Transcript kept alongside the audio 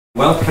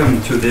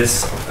Welcome to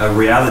this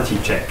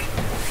reality check.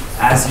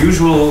 As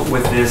usual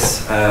with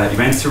this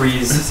event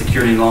series,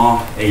 Security and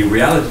Law, a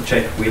reality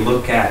check, we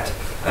look at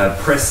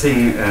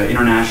pressing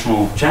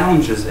international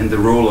challenges and the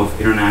role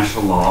of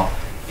international law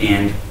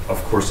and,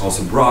 of course,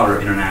 also broader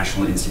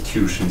international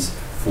institutions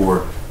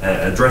for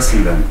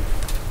addressing them.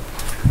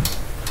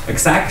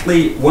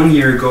 Exactly 1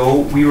 year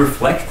ago, we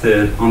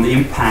reflected on the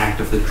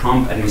impact of the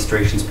Trump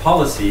administration's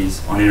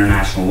policies on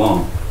international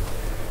law.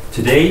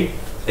 Today,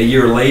 a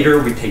year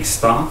later, we take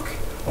stock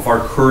of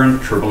our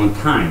current turbulent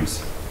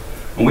times.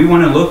 And we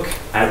want to look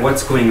at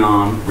what's going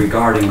on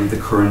regarding the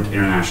current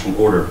international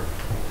order.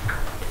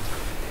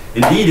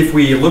 Indeed, if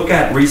we look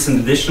at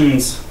recent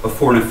editions of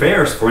Foreign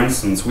Affairs, for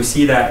instance, we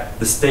see that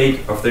the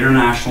state of the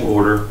international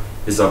order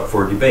is up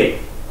for debate.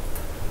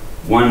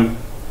 One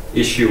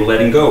issue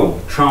letting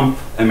go, Trump,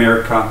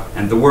 America,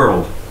 and the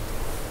world.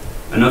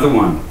 Another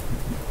one,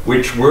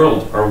 which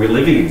world are we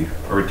living in?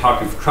 Are we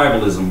talking of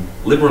tribalism,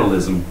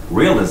 liberalism,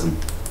 realism?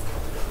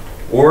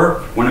 Or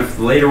one of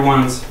the later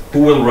ones,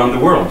 who will run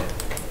the world?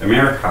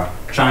 America,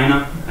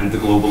 China, and the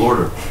global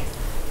order.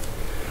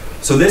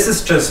 So this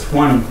is just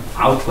one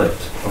outlet,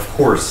 of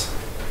course,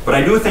 but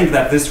I do think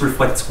that this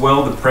reflects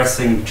well the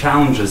pressing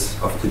challenges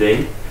of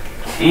today,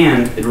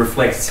 and it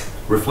reflects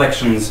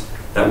reflections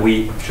that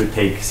we should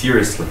take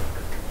seriously.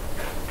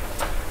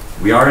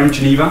 We are in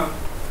Geneva,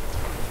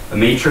 a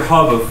major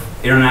hub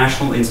of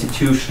international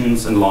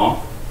institutions and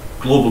law,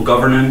 global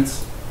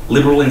governance,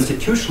 liberal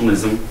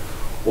institutionalism,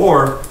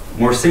 or,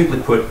 more simply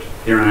put,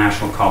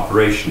 international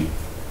cooperation.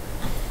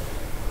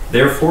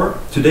 Therefore,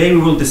 today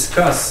we will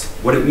discuss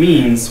what it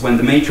means when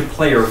the major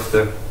player of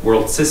the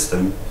world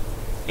system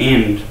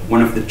and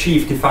one of the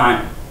chief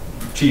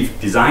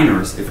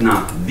designers, if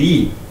not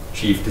the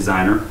chief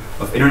designer,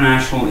 of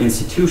international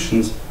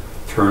institutions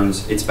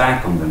turns its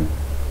back on them.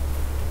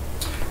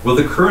 Will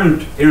the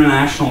current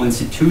international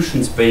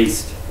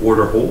institutions-based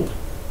order hold?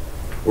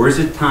 Or is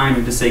it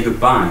time to say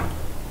goodbye?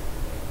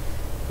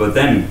 But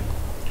then,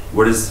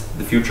 what is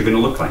the future going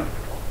to look like?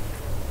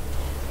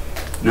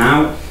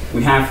 Now,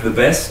 we have the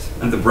best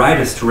and the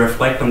brightest to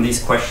reflect on these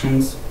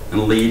questions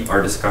and lead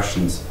our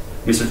discussions.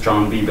 Mr.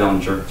 John B.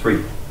 Bellinger,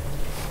 III.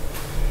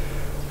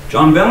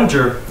 John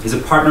Bellinger is a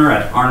partner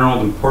at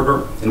Arnold and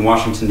Porter in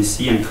Washington,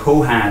 D.C. and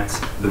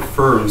co-heads the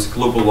firm's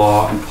global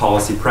law and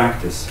policy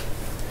practice.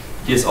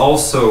 He is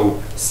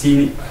also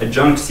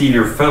Adjunct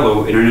Senior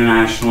Fellow in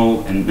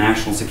International and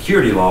National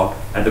Security Law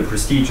at the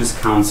prestigious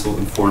Council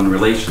on Foreign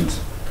Relations.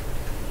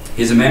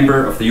 He is a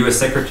member of the U.S.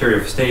 Secretary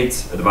of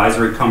State's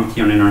Advisory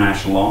Committee on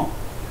International Law,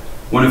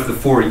 one of the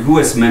 4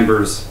 U.S.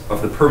 members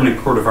of the Permanent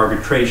Court of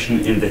Arbitration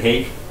in The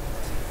Hague,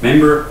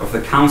 member of the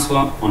Council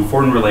on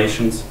Foreign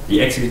Relations, the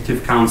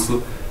Executive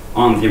Council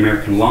on the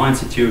American Law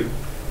Institute,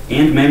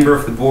 and member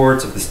of the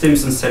boards of the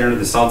Stimson Center,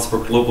 the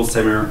Salzburg Global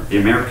Center, the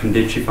American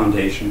Digi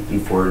Foundation,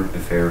 and Foreign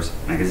Affairs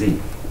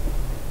magazine.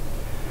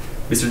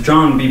 Mr.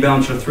 John B.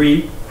 Bellinger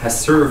III has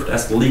served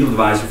as the legal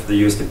advisor for the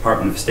U.S.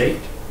 Department of State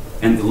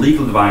and the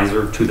legal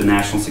advisor to the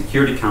National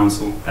Security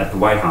Council at the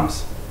White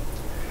House.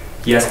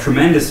 He has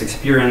tremendous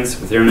experience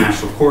with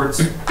international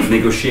courts,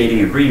 negotiating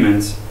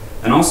agreements,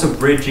 and also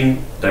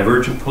bridging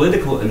divergent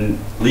political and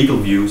legal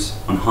views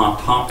on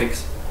hot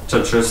topics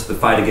such as the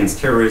fight against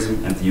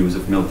terrorism and the use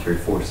of military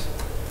force.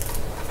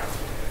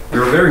 We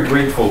are very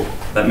grateful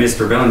that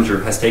Mr. Bellinger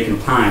has taken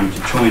time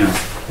to join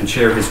us and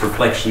share his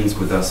reflections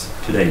with us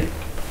today.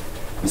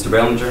 Mr.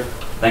 Bellinger,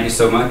 thank you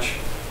so much.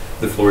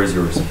 The floor is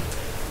yours.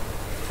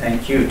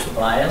 Thank you,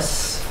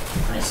 Tobias.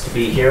 Nice to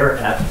be here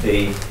at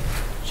the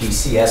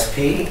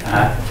GCSP.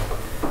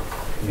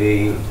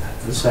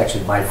 This is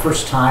actually my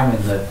first time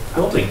in the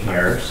building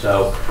here,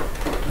 so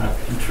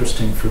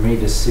interesting for me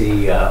to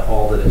see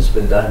all that has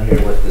been done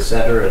here with the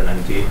center and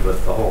indeed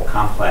with the whole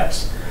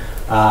complex.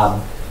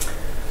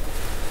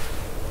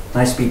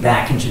 Nice to be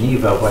back in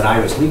Geneva. When I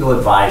was legal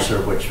advisor,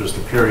 which was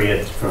the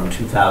period from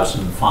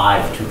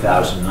 2005 to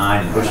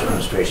 2009 in the Bush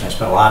administration, I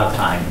spent a lot of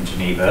time in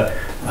Geneva,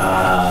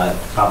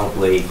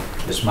 probably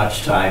as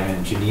much time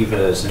in Geneva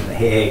as in The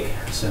Hague,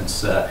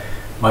 since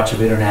much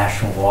of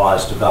international law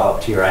is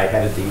developed here. I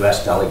headed the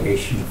U.S.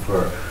 delegation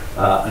for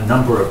a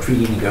number of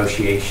treaty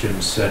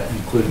negotiations,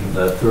 including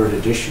the 3rd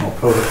additional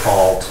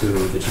protocol to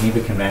the Geneva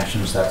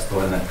Conventions. That's the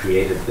one that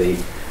created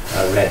the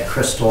red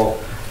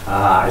crystal.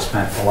 I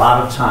spent a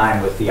lot of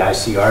time with the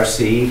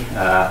ICRC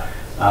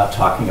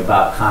talking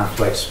about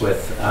conflicts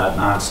with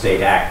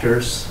non-state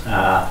actors.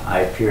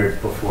 I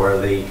appeared before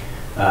the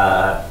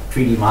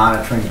treaty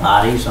monitoring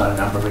bodies on a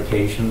number of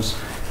occasions.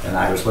 And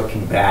I was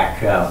looking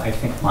back, I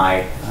think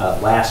my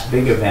last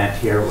big event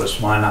here was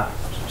one,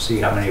 see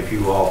how many of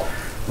you all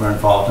were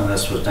involved in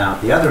this, was down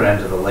at the other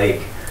end of the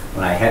lake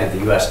when I headed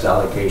the U.S.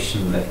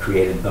 delegation that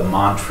created the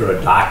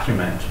Mantra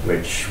document,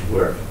 which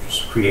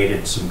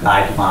created some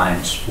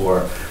guidelines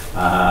for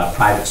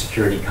private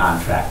security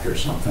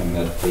contractors, something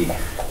that the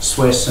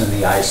Swiss and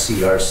the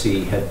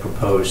ICRC had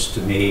proposed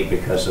to me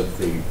because of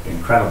the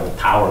incredible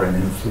power and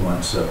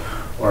influence of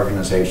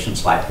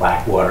organizations like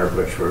Blackwater,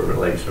 which were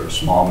really sort of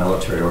small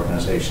military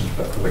organizations,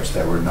 but for which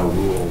there were no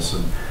rules.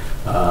 And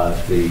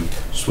The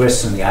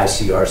Swiss and the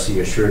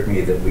ICRC assured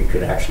me that we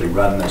could actually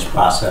run this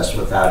process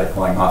without it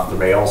going off the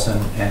rails,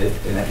 and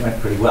it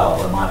went pretty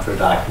well. The mantra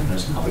document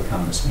has now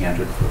become the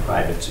standard for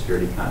private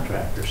security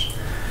contractors.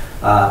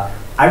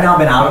 I've now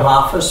been out of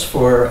office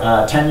for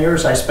 10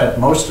 years. I spent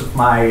most of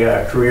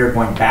my career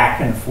going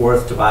back and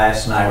forth.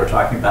 Tobias and I were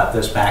talking about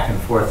this back and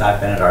forth. I've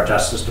been at our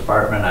Justice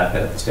Department. I've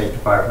been at the State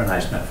Department. I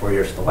spent 4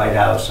 years at the White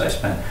House. I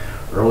spent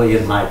early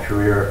in my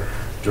career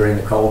during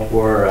the Cold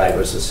War. I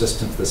was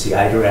assistant to the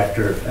CI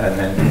director, and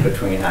then in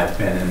between I've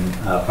been in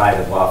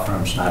private law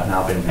firms, and I've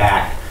now been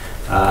back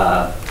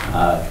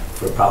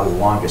for probably the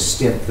longest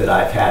stint that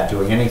I've had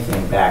doing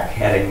anything back,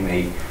 heading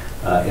the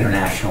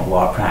international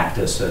law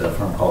practice at a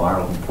firm called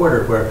Arnold and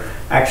Porter, where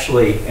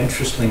actually,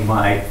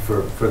 interestingly,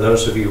 for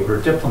those of you who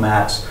are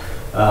diplomats,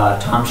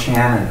 Tom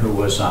Shannon, who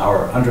was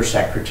our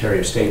Undersecretary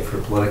of State for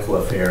Political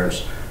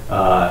Affairs,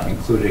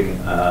 including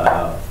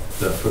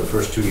for the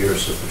first 2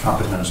 years of the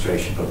Trump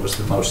administration, but was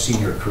the most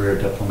senior career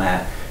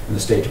diplomat in the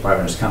State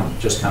Department,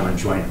 has just come and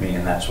joined me,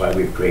 and that's why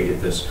we've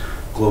created this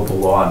global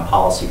law and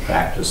policy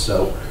practice.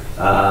 So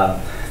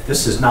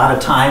this is not a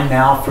time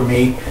now for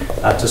me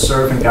to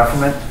serve in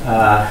government.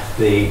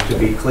 To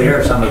be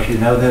clear, some of you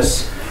know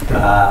this,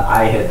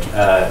 I had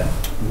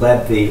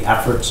led the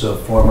efforts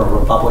of former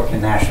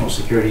Republican national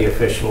security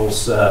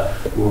officials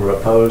who were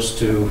opposed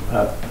to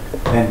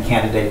then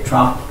candidate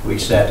Trump. We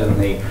said in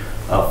the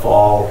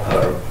fall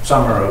or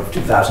summer of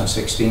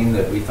 2016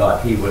 that we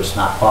thought he was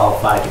not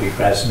qualified to be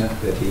president,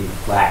 that he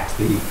lacked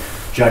the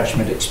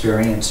judgment,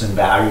 experience, and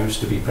values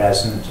to be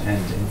president.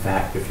 And in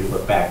fact, if you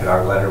look back at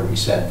our letter, we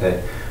said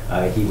that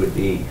he would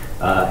be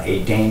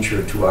a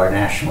danger to our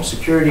national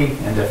security,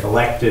 and if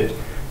elected,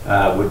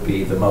 would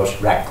be the most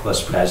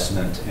reckless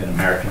president in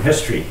American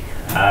history.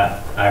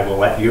 I will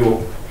let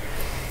you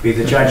be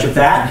the judge of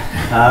that.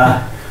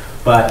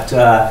 But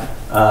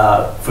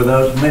for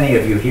those, many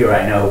of you here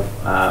I know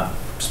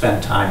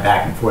spend time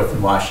back and forth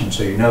in Washington,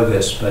 so you know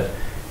this, but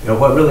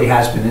what really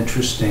has been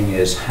interesting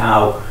is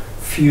how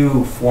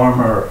few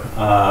former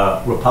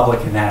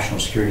Republican national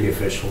security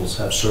officials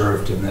have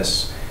served in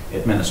this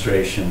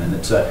administration, and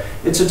it's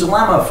a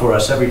dilemma for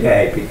us every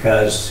day,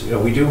 because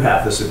we do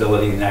have this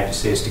ability in the United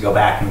States to go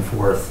back and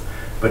forth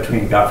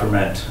between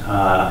government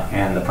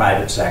and the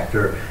private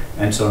sector,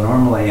 and so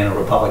normally in a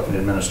Republican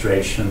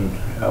administration,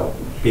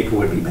 people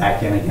would be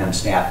back in again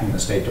staffing the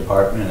State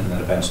Department and the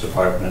Defense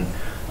Department.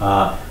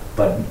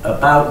 But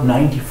about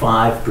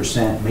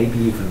 95%, maybe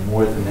even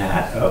more than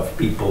that, of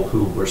people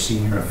who were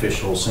senior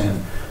officials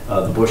in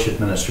the Bush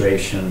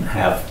administration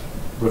have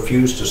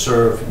refused to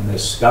serve in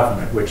this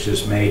government, which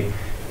has made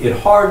it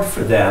hard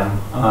for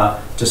them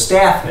to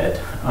staff it,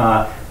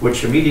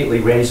 which immediately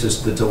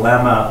raises the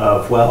dilemma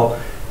of, well,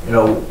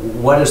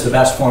 what is the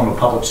best form of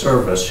public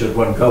service? Should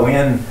one go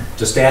in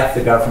to staff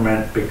the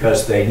government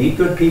because they need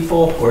good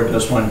people, or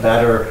does one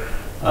better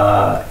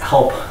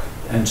help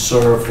and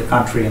serve the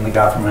country and the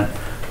government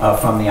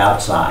from the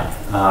outside?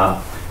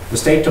 The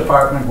State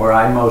Department, where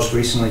I most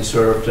recently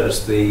served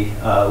as the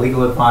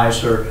legal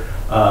advisor,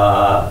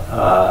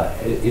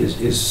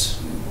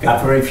 is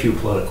got very few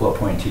political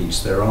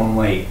appointees. There are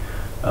only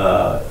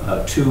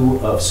 2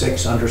 of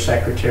 6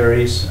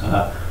 undersecretaries,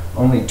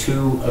 only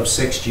 2 of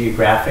 6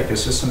 geographic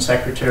assistant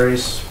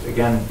secretaries.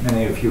 Again,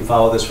 many of you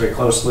follow this very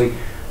closely.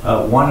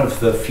 One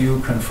of the few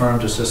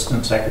confirmed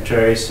assistant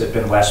secretaries had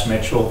been Wes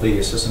Mitchell, the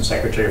Assistant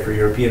Secretary for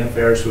European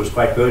Affairs, who was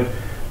quite good.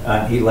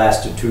 He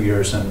lasted 2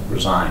 years and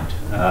resigned.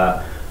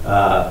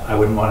 I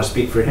wouldn't want to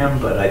speak for him,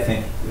 but I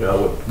think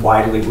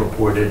widely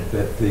reported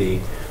that the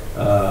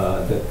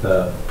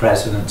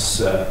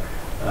president's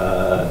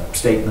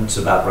statements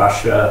about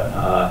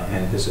Russia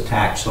and his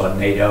attacks on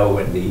NATO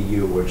and the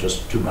EU were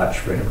just too much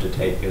for him to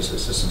take as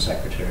Assistant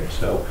Secretary.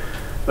 So,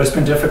 but it's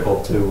been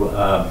difficult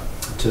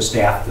to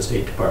staff the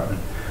State Department.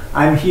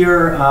 I'm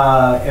here,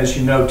 as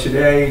you know,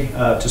 today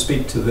to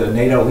speak to the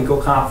NATO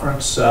Legal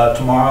Conference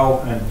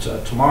tomorrow,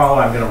 and tomorrow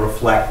I'm going to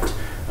reflect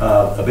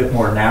a bit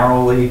more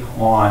narrowly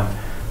on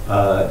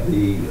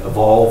the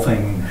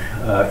evolving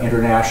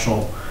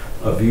international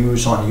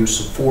views on use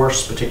of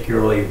force,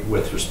 particularly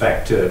with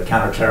respect to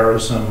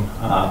counterterrorism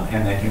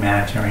and then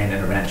humanitarian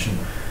intervention.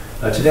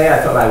 Today I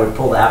thought I would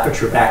pull the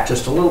aperture back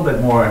just a little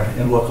bit more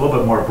and look a little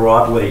bit more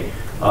broadly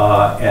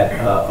at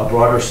a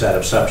broader set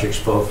of subjects,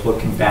 both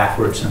looking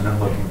backwards and then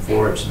looking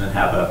forwards, and then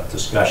have a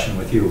discussion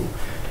with you.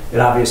 It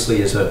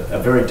obviously is a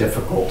very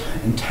difficult,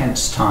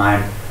 intense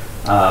time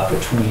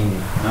between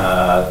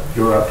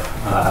Europe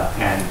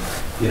and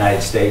the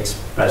United States.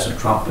 President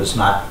Trump is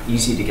not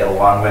easy to get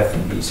along with,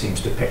 and he seems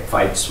to pick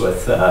fights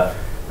with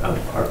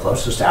our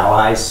closest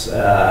allies,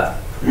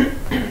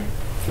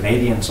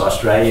 Canadians,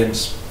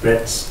 Australians,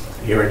 Brits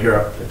here in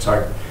Europe. It's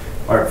hard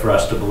for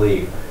us to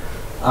believe.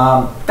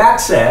 That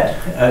said,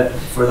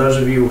 for those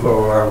of you who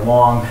are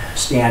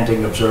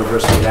long-standing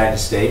observers of the United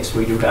States,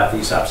 we do have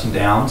these ups and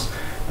downs.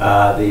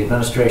 The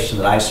administration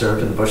that I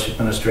served in, the Bush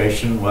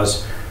administration,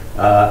 was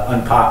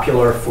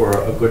unpopular for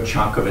a good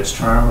chunk of its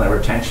term. There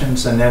were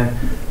tensions, and then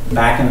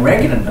back in the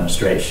Reagan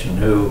administration,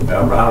 who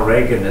Ronald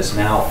Reagan is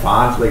now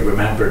fondly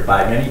remembered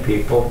by many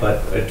people,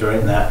 but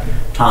during that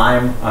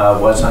time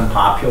was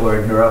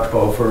unpopular in Europe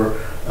over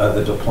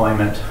the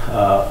deployment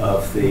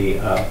of the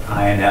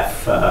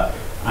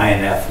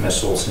INF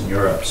missiles in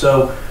Europe.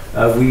 So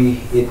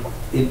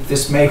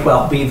this may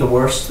well be the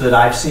worst that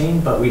I've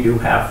seen, but we do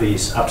have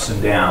these ups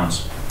and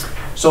downs.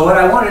 So what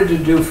I wanted to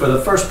do for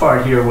the first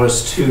part here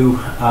was to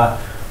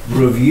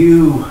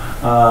review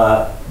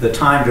the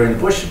time during the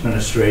Bush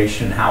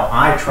administration, how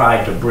I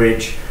tried to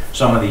bridge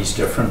some of these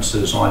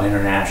differences on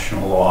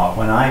international law.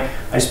 When I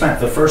spent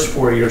the first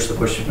 4 years of the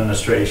Bush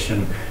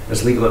administration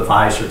as legal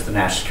advisor to the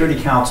National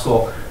Security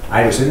Council,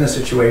 I was in the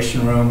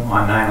Situation Room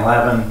on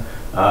 9/11.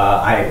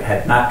 I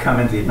had not come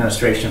into the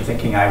administration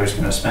thinking I was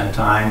going to spend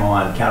time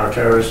on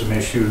counterterrorism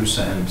issues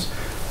and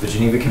the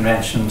Geneva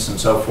Conventions and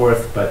so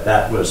forth, but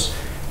that was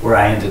where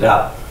I ended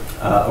up.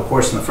 Of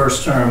course, in the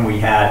first term,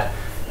 we had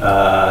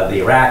the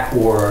Iraq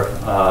War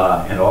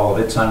and all of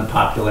its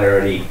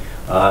unpopularity,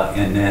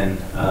 and then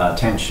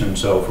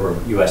tensions over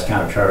U.S.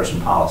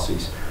 counterterrorism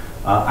policies.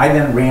 I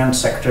then ran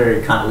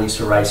Secretary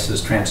Condoleezza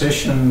Rice's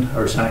transition,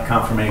 her Senate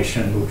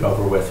confirmation, moved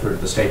over with her to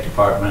the State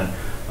Department,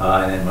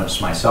 and then was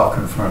myself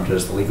confirmed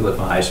as the legal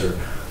advisor.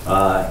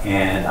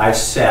 And I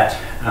set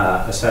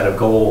a set of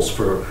goals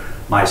for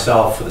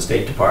myself, for the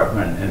State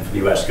Department, and for the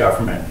U.S.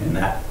 government in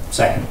that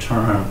second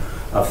term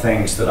of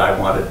things that I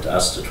wanted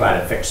us to try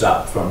to fix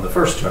up from the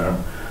first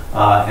term,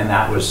 and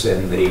that was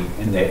in the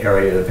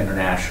area of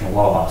international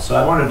law. So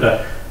I wanted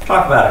to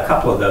talk about a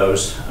couple of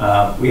those.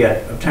 We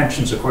had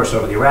tensions, of course,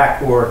 over the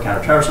Iraq War,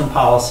 counterterrorism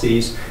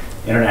policies,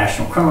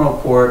 International Criminal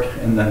Court,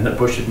 and then the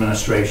Bush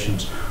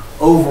administration's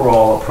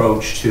overall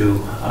approach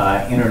to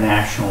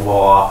international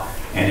law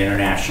and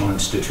international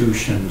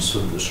institutions,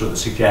 sort of the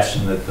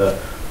suggestion that the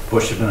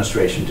Bush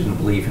administration didn't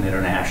believe in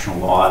international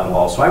law at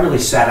all. So I really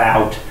set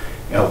out,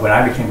 when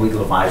I became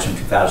legal advisor in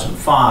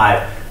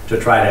 2005, to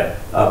try to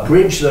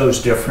bridge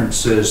those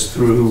differences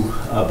through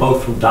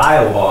both through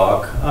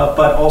dialogue,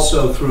 but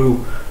also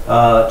through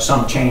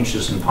some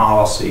changes in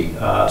policy.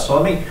 So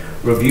let me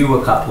review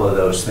a couple of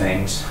those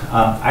things.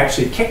 I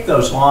actually kicked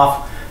those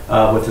off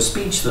with a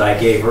speech that I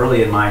gave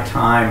early in my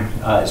time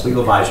as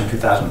legal advisor in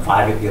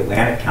 2005 at the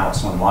Atlantic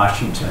Council in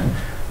Washington.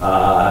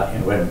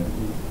 And when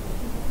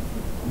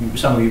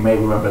some of you may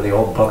remember the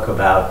old book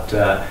about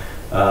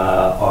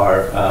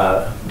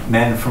our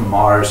men from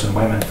Mars and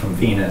women from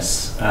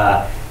Venus.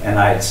 And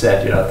I had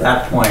said, at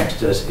that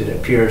point, it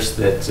appears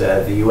that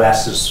the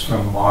U.S. is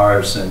from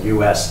Mars and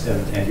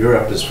and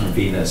Europe is from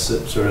Venus.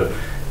 It's sort of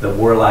the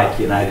warlike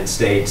United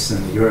States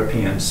and the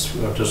Europeans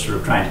are just sort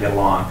of trying to get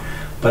along.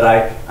 But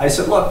I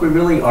said, look, we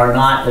really are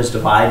not as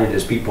divided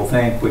as people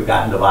think. We've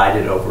gotten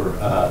divided over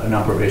a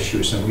number of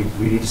issues, and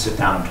we need to sit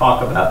down and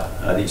talk about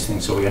these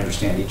things so we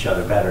understand each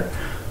other better.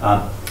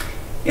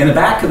 In the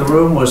back of the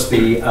room was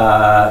the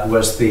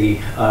Austrian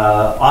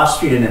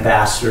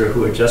ambassador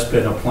who had just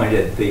been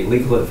appointed the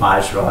legal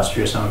advisor of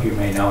Austria. Some of you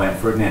may know him,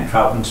 Ferdinand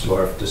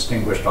Trautmannsdorf,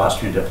 distinguished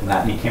Austrian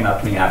diplomat, and he came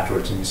up to me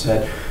afterwards and he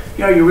said,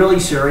 you're really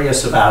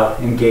serious about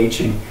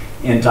engaging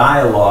in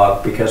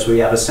dialogue because we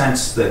have a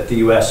sense that the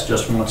U.S.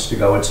 just wants to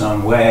go its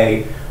own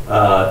way,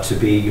 to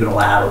be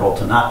unilateral,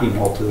 to not be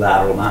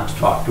multilateral, not to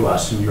talk to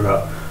us in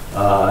Europe.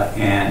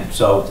 And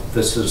so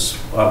this is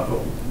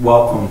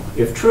welcome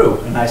if true.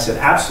 And I said,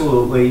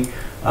 absolutely.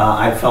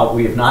 I felt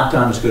we have not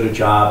done as good a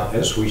job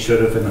as we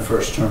should have in the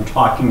first term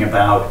talking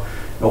about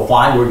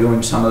why we're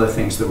doing some of the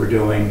things that we're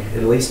doing,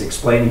 at least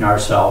explaining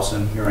ourselves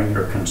and hearing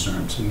your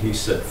concerns. And he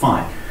said,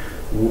 fine.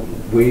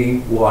 We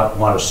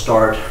want to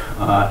start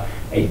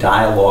a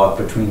dialogue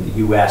between the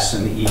U.S.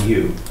 and the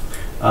EU.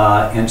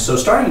 And so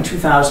starting in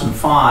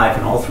 2005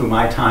 and all through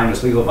my time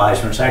as legal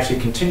advisor, and it actually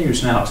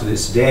continues now to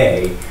this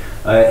day,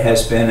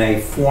 has been a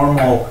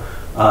formal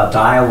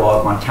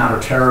dialogue on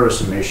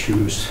counterterrorism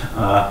issues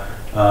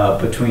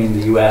between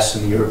the U.S.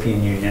 and the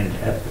European Union,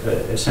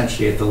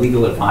 essentially at the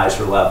legal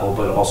advisor level,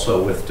 but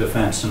also with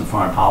defense and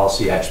foreign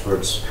policy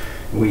experts.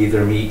 We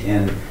either meet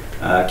in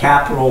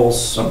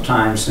capitals,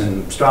 sometimes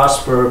in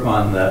Strasbourg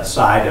on the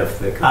side of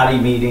the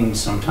CADI meetings,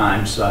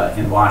 sometimes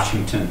in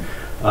Washington,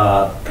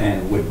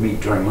 and would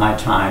meet during my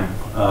time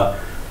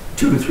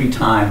 2 to 3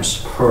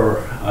 times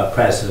per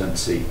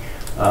presidency.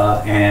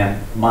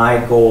 And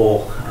my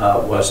goal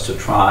was to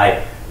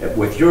try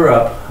with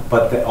Europe,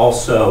 but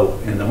also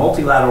in the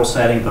multilateral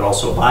setting, but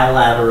also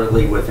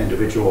bilaterally with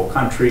individual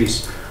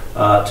countries,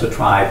 to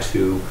try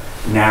to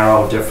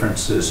narrow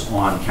differences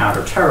on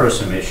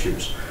counterterrorism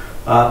issues.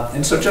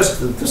 And so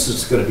this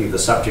is going to be the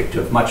subject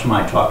of much of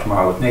my talk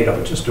tomorrow with NATO,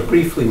 but just to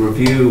briefly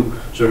review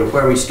sort of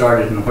where we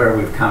started and where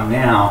we've come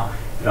now,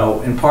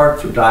 in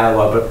part through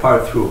dialogue, but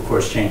part through, of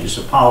course, changes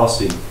of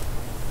policy.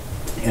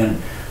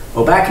 And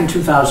well, back in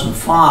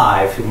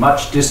 2005,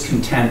 much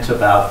discontent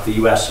about the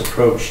U.S.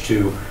 approach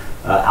to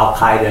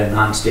Al-Qaeda and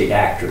non-state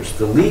actors.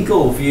 The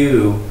legal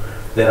view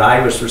that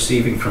I was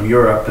receiving from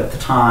Europe at the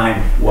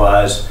time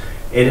was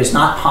it is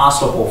not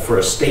possible for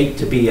a state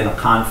to be in a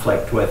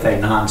conflict with a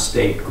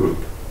non-state group.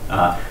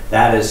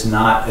 That is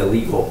not a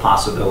legal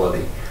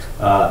possibility.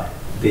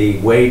 the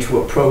way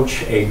to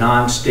approach a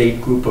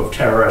non-state group of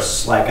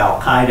terrorists like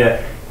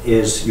Al-Qaeda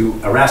is you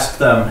arrest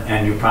them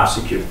and you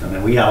prosecute them.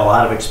 And we have a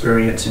lot of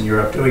experience in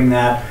Europe doing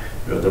that.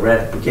 You know, the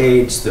Red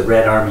Brigades, the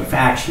Red Army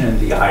faction,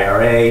 the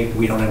IRA.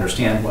 We don't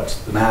understand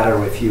what's the matter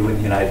with you in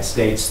the United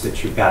States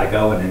that you've got to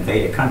go and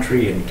invade a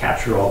country and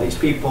capture all these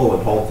people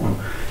and hold them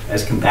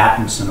as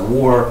combatants in a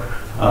war.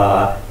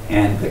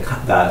 And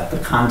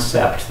the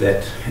concept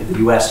that the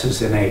U.S.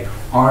 is in a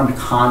armed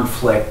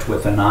conflict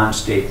with a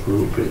non-state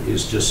group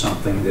is just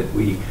something that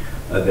we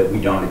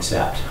don't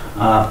accept.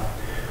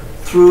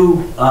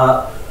 Through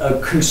a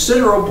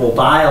considerable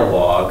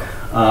dialogue,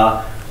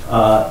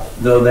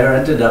 though there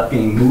ended up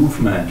being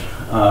movement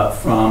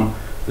from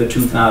the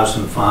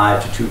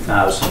 2005 to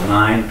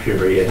 2009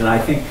 period, and I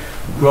think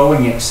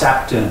growing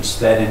acceptance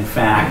that in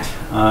fact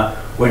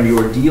when you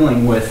are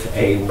dealing with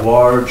a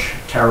large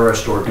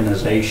terrorist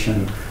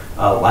organization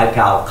like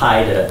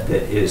Al-Qaeda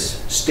that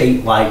is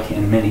state-like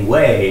in many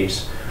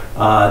ways,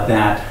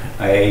 that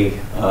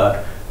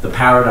the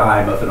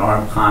paradigm of an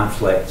armed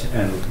conflict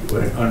and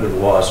under the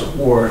laws of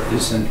war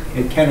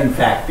it can in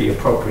fact be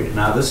appropriate.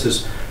 Now this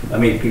is, let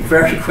me be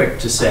very quick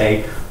to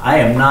say, I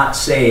am not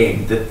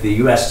saying that the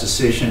US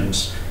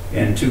decisions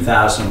in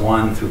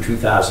 2001 through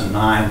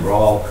 2009 were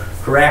all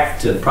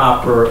correct and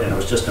proper and it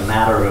was just a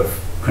matter of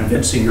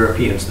convincing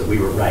Europeans that we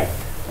were right.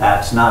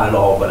 That's not at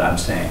all what I'm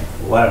saying.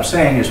 What I'm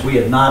saying is we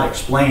had not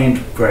explained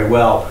very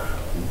well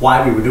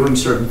why we were doing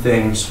certain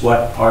things,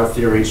 what our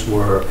theories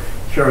were,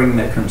 hearing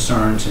the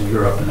concerns in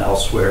Europe and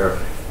elsewhere,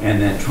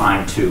 and then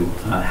trying to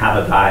have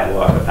a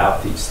dialogue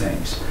about these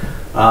things.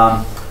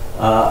 The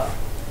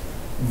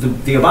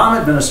Obama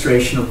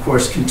administration, of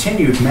course,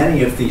 continued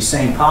many of these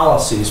same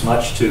policies,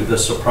 much to the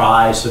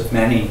surprise of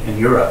many in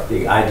Europe.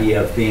 The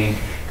idea of being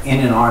in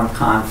an armed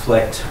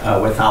conflict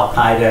with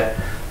Al-Qaeda,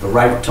 the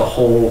right to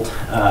hold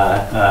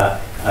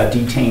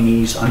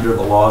detainees under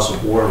the laws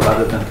of war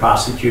rather than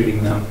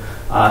prosecuting them,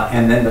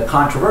 and then the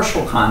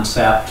controversial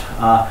concept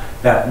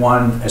that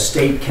a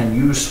state can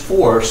use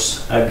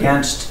force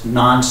against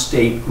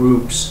non-state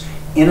groups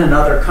in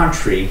another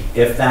country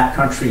if that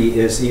country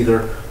is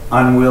either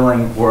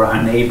unwilling or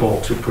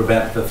unable to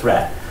prevent the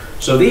threat.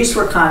 So these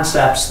were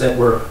concepts that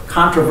were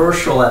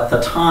controversial at the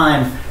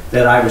time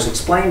that I was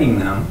explaining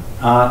them,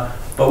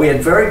 but we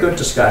had very good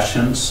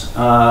discussions.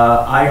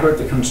 I heard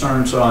the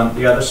concerns on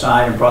the other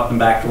side and brought them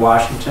back to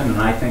Washington,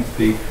 and I think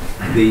the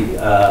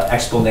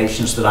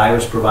explanations that I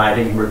was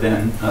providing were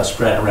then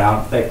spread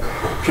around. They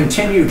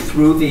continued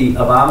through the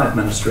Obama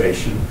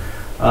administration,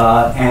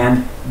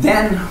 and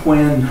then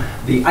when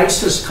the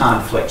ISIS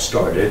conflict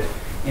started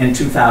in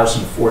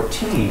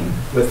 2014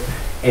 with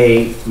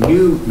a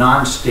new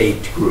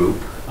non-state group,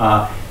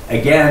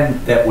 again,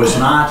 that was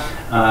not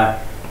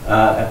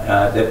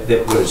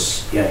that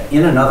was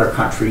in another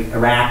country,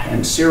 Iraq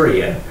and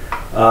Syria,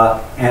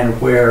 and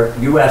where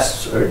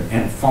U.S.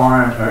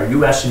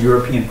 U.S. and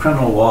European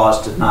criminal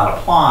laws did not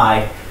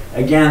apply.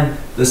 Again,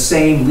 the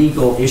same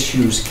legal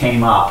issues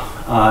came up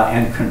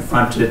and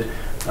confronted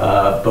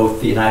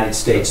both the United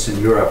States and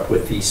Europe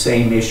with the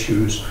same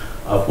issues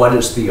of what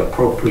is the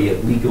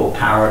appropriate legal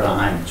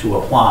paradigm to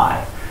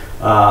apply.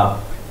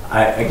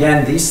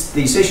 Again, these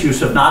issues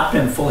have not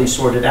been fully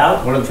sorted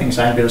out. One of the things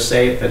I'm going to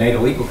say at the NATO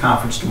Legal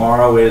Conference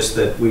tomorrow is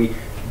that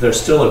there's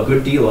still a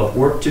good deal of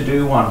work to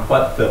do on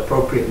what the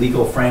appropriate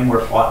legal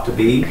framework ought to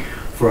be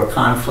for a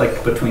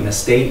conflict between a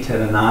state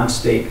and a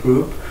non-state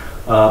group.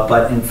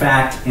 But in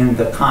fact, in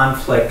the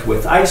conflict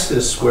with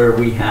ISIS, where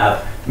we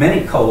have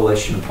many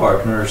coalition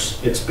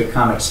partners, it's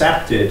become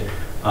accepted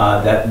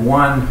that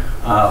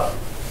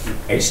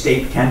a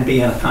state can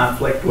be in a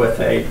conflict with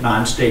a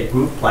non-state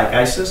group like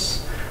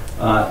ISIS,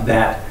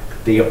 that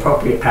the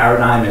appropriate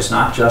paradigm is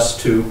not just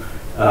to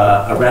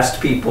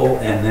arrest people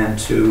and then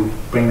to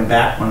bring them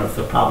back. One of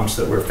the problems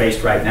that we're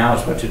faced right now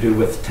is what to do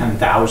with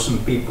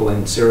 10,000 people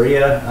in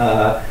Syria,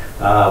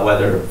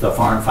 whether the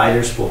foreign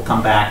fighters will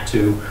come back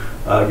to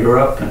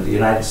Europe and the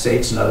United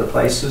States and other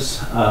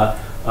places.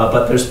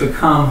 But there's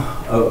become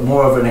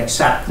more of an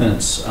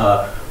acceptance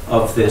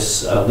of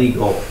this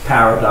legal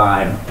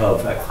paradigm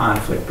of a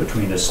conflict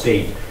between a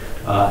state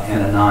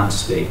and a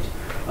non-state.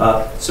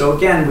 So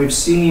again, we've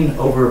seen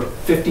over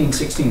 15,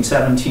 16,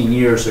 17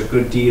 years a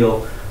good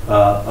deal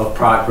of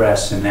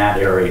progress in that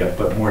area,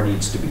 but more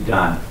needs to be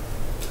done.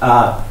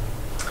 That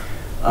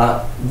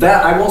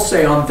I will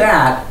say on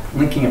that,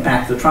 linking it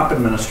back to the Trump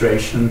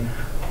administration,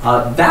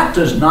 that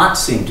does not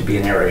seem to be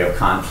an area of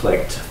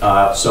conflict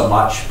so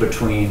much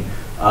between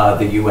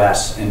the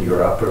US and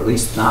Europe, or at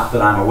least not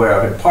that I'm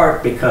aware of, in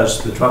part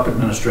because the Trump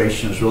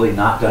administration has really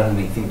not done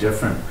anything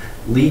different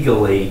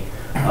legally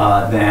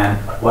than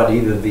what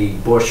either the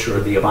Bush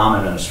or the Obama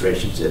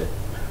administrations did.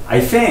 I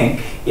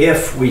think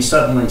if we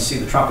suddenly see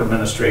the Trump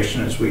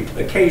administration, as we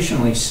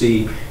occasionally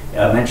see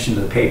mentioned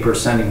in the paper,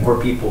 sending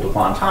more people to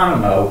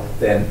Guantanamo,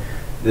 then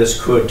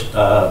this could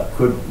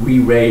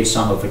re-raise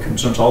some of the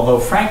concerns. Although,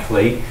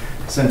 frankly,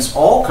 since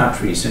all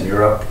countries in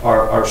Europe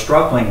are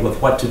struggling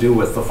with what to do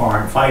with the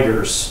foreign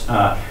fighters,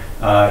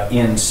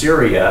 in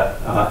Syria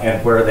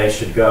and where they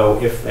should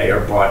go if they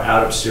are brought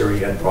out of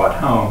Syria and brought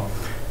home,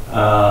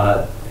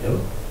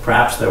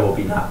 perhaps there will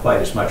be not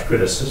quite as much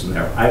criticism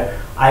there.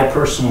 I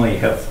personally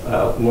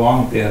have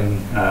long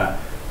been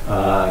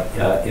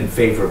in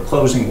favor of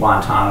closing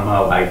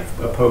Guantanamo. I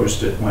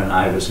opposed it when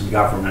I was in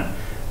government,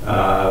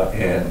 but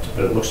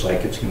it looks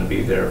like it's going to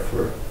be there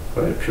for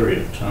quite a period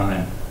of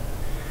time.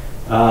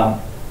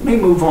 Let me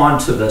move on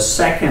to the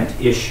second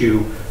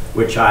issue,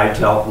 which I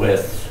dealt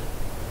with,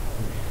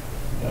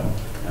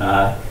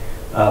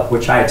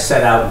 which I had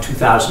set out in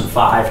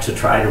 2005 to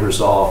try to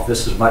resolve.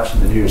 This is much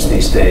in the news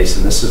these days,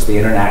 and this is the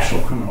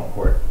International Criminal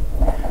Court.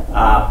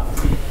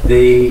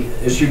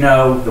 As you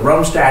know, the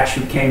Rome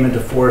Statute came into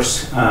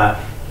force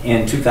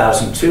in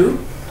 2002.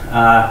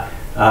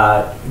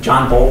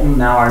 John Bolton,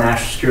 now our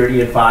National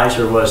Security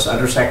Advisor, was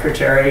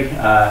Undersecretary.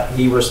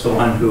 He was the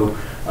one who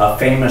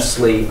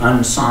famously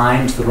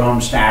unsigned the Rome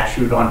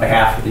Statute on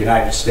behalf of the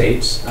United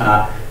States.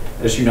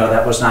 As you know,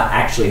 that was not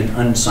actually an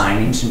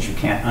unsigning, since you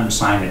can't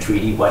unsign a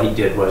treaty. What he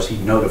did was he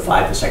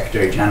notified the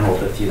Secretary General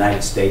that the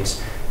United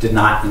States did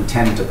not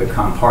intend to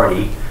become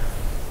party.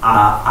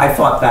 I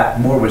thought that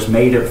more was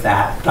made of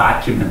that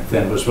document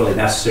than was really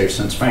necessary,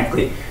 since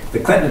frankly, the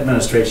Clinton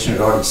administration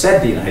had already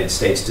said the United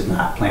States did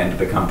not plan to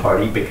become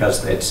party,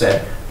 because they had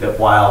said that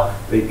while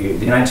the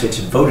United States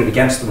had voted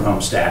against the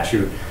Rome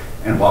Statute,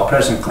 and while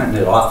President Clinton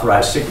had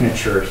authorized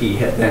signature, he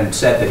had then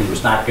said that he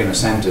was not going to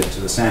send it to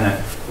the Senate,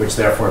 which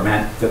therefore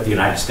meant that the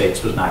United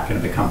States was not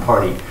going to become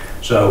party.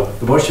 So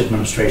the Bush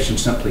administration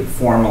simply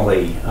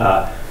formally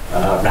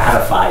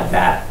ratified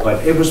that,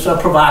 but it was a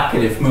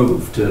provocative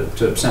move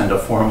to send a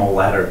formal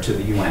letter to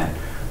the UN.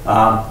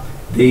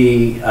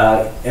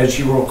 As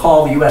you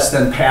recall, the US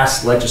then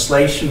passed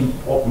legislation,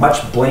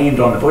 much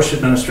blamed on the Bush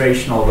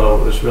administration, although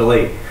it was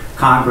really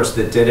Congress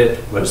that did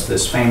it, was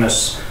this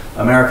famous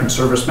American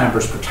Service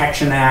Members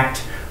Protection Act,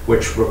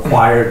 which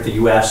required the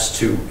US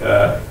to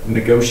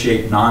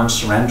negotiate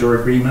non-surrender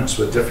agreements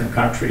with different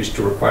countries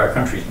to require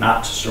countries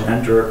not to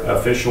surrender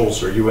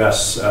officials or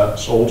US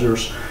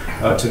soldiers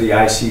to the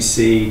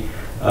ICC,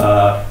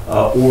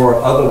 or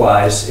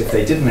otherwise, if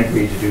they didn't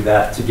agree to do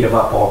that, to give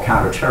up all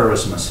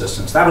counterterrorism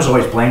assistance. That was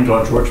always blamed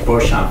on George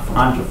Bush. I'm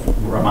fond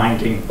of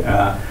reminding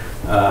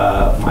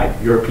my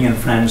European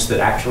friends that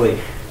actually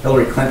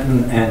Hillary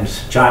Clinton and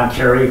John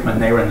Kerry, when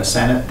they were in the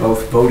Senate,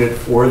 both voted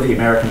for the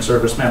American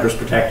Service Members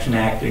Protection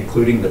Act,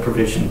 including the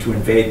provision to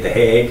invade The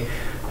Hague.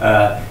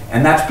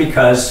 And that's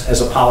because, as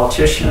a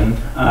politician,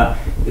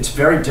 it's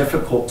very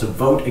difficult to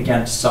vote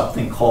against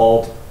something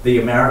called the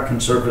American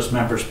Service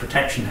Members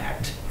Protection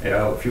Act. You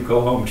know, if you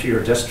go home to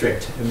your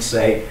district and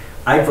say,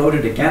 I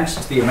voted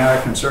against the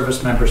American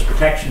Service Members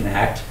Protection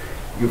Act,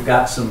 you've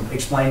got some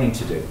explaining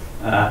to do.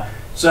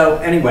 So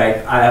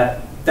anyway,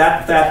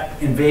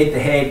 that Invade the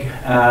Hague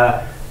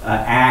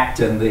Act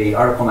and the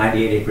Article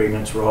 98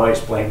 agreements were always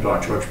blamed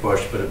on George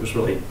Bush, but it was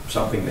really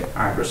something that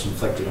Congress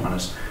inflicted on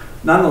us.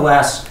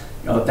 Nonetheless,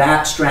 you know,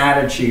 that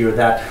strategy, or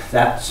that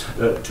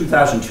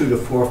 2002 to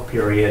 4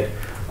 period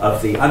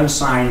of the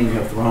unsigning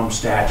of the Rome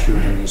Statute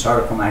and these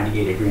Article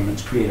 98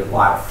 agreements created a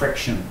lot of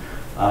friction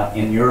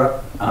in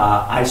Europe.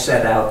 I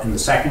set out in the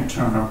second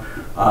term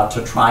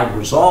to try to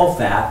resolve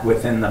that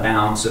within the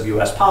bounds of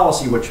US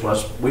policy, which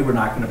was we were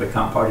not going to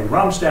become party to the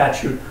Rome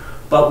Statute,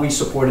 but we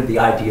supported the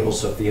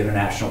ideals of the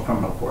International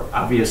Criminal Court.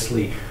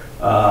 Obviously,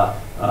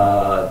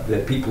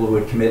 the people who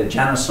had committed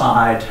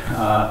genocide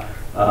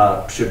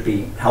should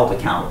be held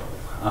accountable.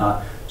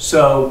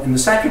 So in the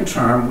second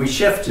term, we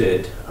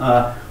shifted.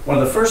 One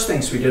of the first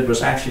things we did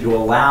was actually to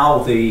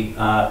allow the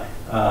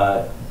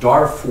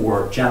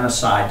Darfur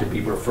genocide to be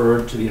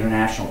referred to the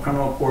International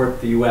Criminal Court.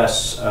 The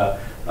US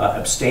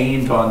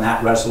abstained on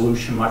that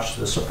resolution, much to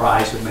the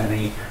surprise of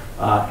many,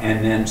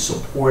 and then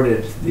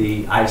supported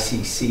the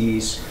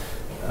ICC's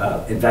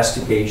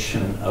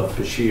investigation of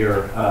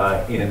Bashir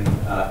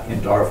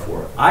in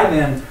Darfur. I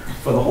then,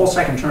 for the whole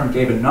second term,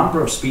 gave a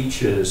number of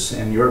speeches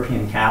in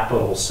European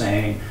capitals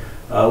saying,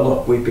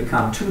 look, we've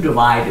become too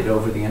divided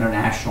over the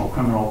International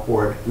Criminal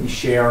Court. We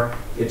share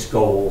its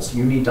goals.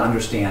 You need to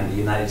understand the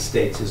United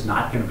States is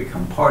not going to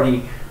become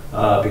party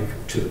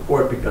to the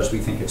court because we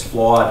think it's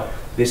flawed.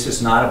 This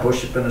is not a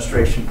Bush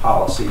administration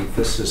policy.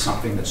 This is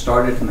something that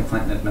started in the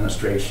Clinton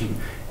administration.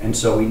 And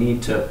so we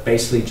need to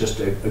basically just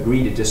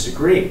agree to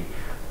disagree.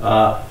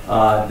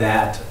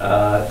 That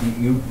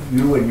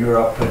you in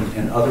Europe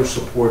and other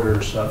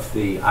supporters of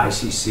the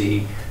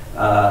ICC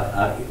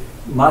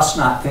must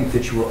not think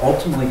that you are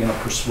ultimately going to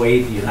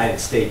persuade the United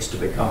States to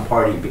become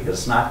party, because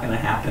it's not going to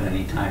happen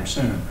anytime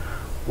soon.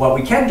 What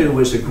we can do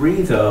is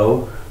agree,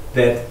 though,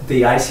 that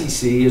the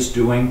ICC is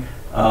doing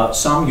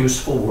some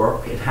useful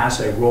work. It has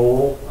a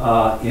role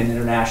in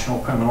international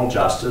criminal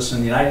justice,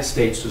 and the United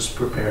States is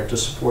prepared to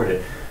support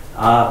it.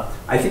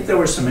 I think there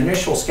was some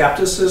initial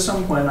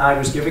skepticism when I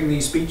was giving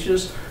these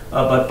speeches,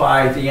 but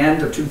by the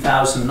end of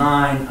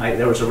 2009,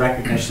 there was a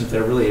recognition that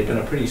there really had been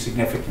a pretty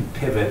significant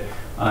pivot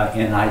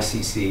in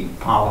ICC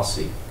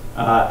policy.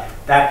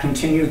 That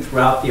continued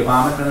throughout the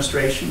Obama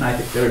administration. I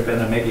think there had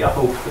been maybe a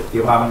hope that the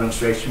Obama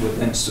administration would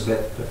then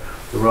submit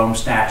the the Rome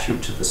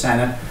Statute to the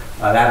Senate.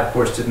 That, of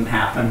course, didn't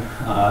happen.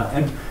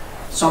 And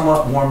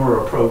somewhat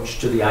warmer approach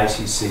to the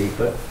ICC,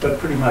 but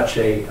pretty much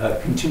a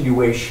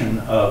continuation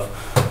of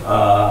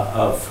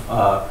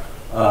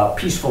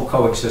peaceful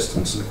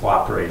coexistence and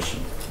cooperation.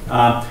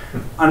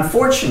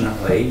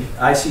 Unfortunately,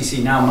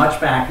 ICC now much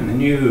back in the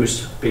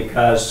news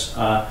because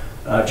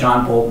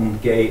John Bolton,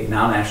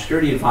 now National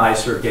Security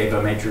Advisor, gave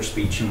a major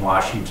speech in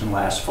Washington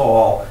last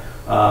fall.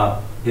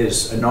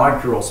 His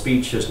inaugural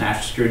speech as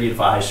National Security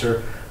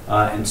Advisor,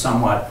 and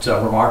somewhat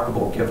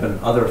remarkable given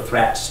other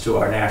threats to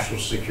our national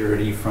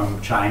security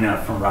from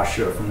China, from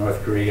Russia, from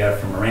North Korea,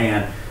 from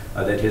Iran,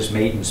 that his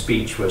maiden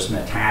speech was an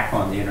attack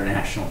on the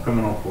International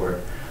Criminal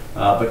Court.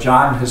 But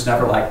John has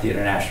never liked the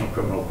International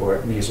Criminal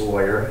Court, and he's a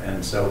lawyer,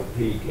 and so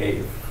he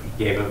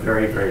gave a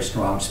very, very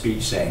strong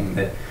speech saying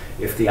that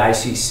if the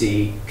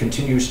ICC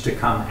continues to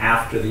come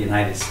after the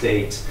United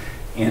States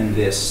in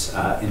this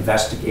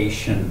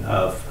investigation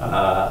of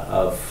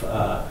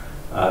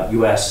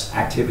U.S.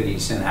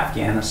 activities in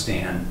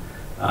Afghanistan,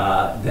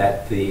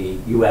 that the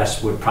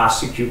U.S. would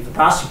prosecute the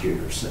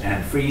prosecutors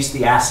and freeze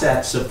the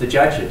assets of the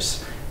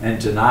judges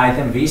and deny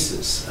them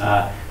visas.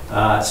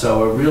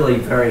 So a really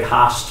very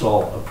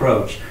hostile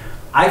approach.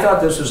 I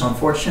thought this was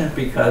unfortunate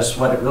because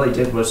what it really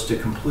did was to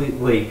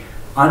completely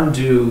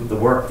undo the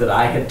work that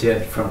I had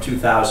did from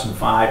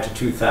 2005 to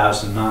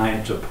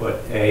 2009 to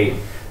put the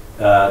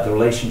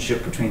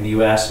relationship between the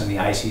U.S. and the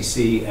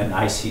ICC and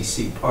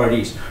ICC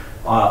parties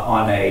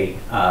on a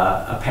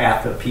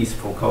path of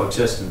peaceful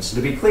coexistence.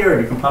 To be clear,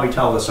 and you can probably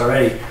tell this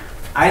already,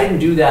 I didn't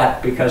do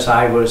that because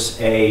I was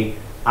a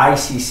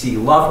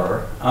ICC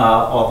lover,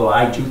 although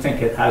I do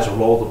think it has a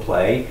role to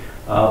play,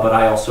 but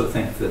I also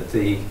think that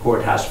the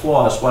court has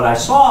flaws. What I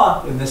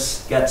saw, and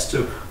this gets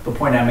to the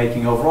point I'm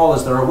making overall,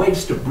 is there are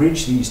ways to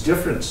bridge these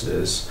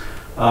differences,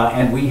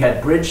 and we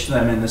had bridged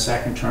them in the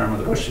second term of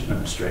the Bush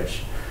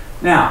administration.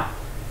 Now,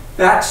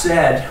 that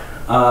said,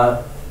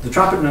 the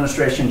Trump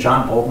administration,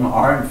 John Bolton,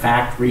 are in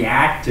fact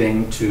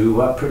reacting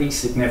to a pretty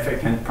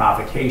significant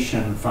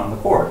provocation from the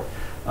court.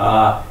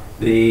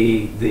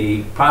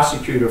 The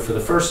prosecutor, for the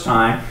first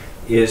time,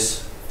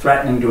 is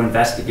threatening to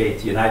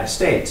investigate the United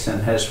States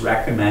and has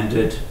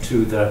recommended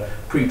to the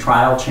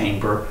pretrial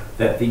chamber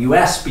that the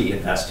US be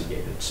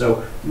investigated.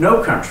 So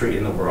no country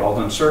in the world,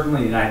 and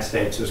certainly the United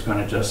States, is going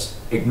to just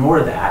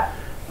ignore that.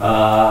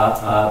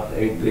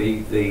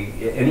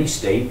 Any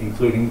state,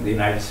 including the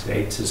United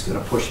States, is going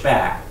to push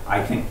back.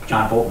 I think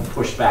John Bolton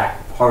pushed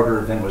back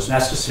harder than was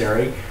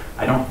necessary.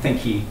 I don't think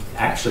he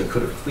actually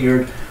could have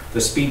cleared the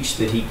speech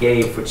that he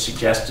gave, which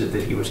suggested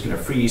that he was going to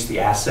freeze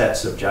the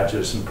assets of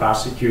judges and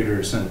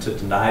prosecutors and to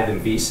deny them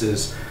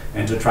visas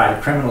and to try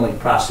to criminally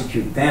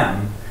prosecute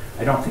them.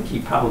 I don't think he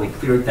probably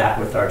cleared that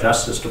with our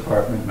Justice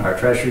Department and our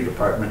Treasury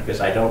Department,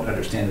 because I don't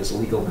understand as a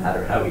legal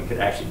matter how he could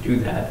actually do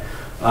that.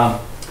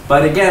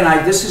 But again,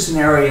 this is an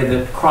area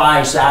that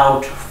cries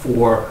out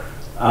for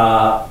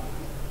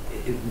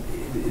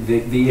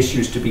the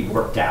issues to be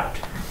worked out.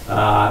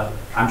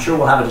 I'm sure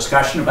we'll have a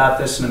discussion about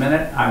this in a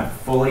minute. I'm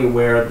fully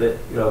aware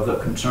that the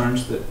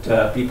concerns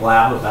that people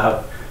have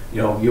about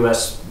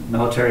U.S.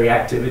 military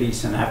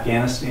activities in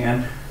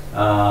Afghanistan,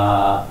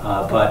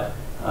 but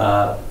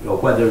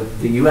whether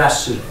the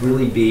U.S. should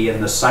really be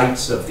in the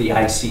sights of the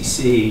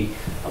ICC,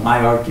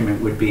 my argument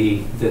would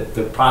be that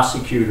the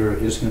prosecutor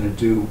is going to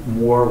do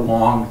more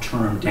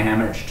long-term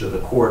damage to the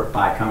court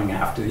by coming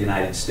after the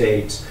United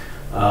States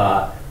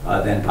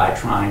than by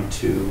trying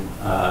to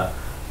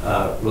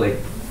really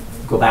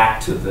go back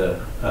to the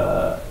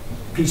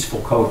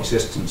peaceful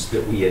coexistence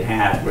that we had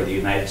had where the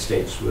United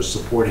States was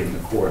supporting the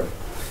court.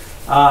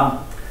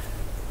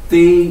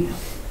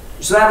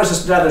 So that was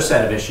just another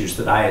set of issues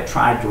that I had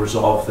tried to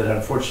resolve that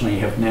unfortunately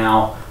have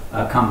now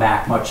come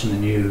back much in the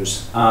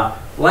news.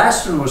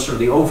 Last one was sort of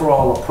the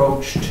overall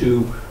approach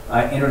to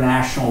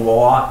international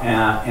law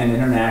and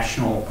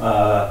international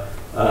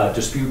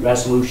dispute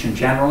resolution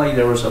generally.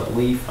 There was a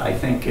belief, I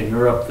think, in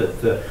Europe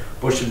that the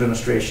Bush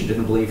administration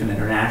didn't believe in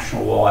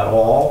international law at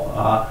all.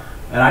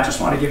 And I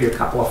just want to give you a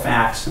couple of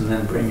facts and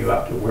then bring you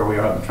up to where we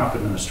are in the Trump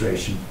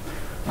administration.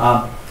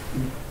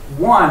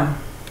 One,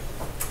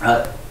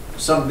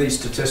 some of these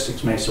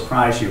statistics may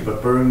surprise you,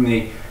 but during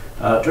the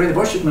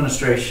Bush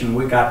administration,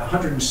 we got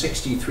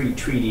 163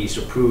 treaties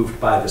approved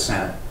by the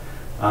Senate.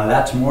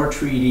 That's more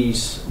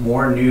treaties,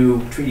 more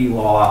new treaty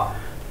law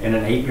in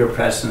an 8-year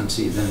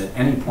presidency than at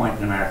any point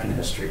in American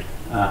history.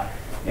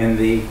 In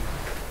the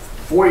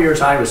 4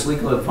 years I was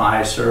legal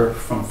advisor,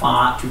 from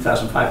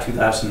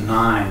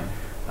 2005-2009,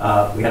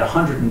 we had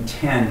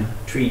 110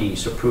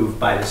 treaties approved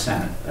by the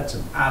Senate. That's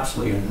an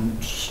absolutely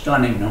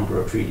stunning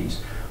number of treaties.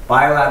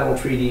 Bilateral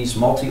treaties,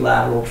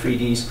 multilateral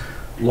treaties,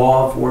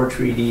 law of war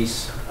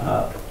treaties.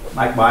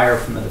 Mike Meyer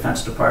from the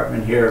Defense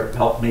Department here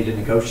helped me to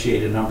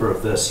negotiate a number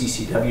of the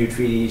CCW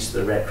treaties,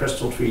 the Red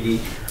Crystal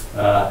Treaty.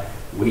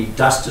 We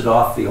dusted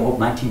off the old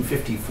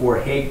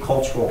 1954 Hague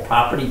Cultural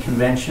Property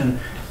Convention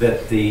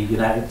that the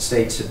United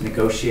States had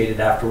negotiated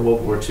after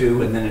World War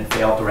II, and then it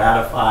failed to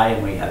ratify,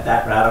 and we had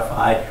that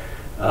ratified.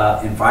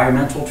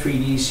 Environmental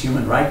treaties,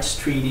 human rights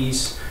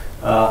treaties,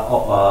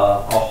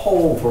 a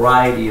whole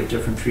variety of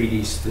different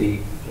treaties.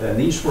 And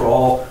these were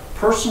all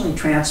personally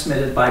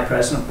transmitted by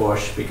President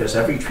Bush, because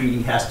every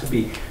treaty has to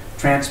be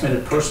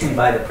transmitted personally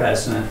by the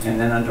president, and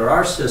then under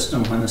our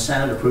system, when the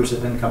Senate approves it,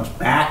 then comes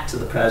back to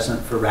the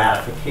president for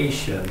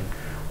ratification.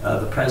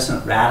 The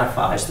president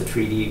ratifies the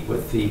treaty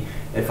with the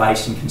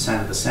advice and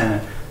consent of the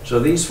Senate. So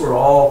these were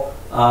all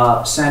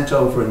sent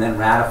over and then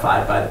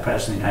ratified by the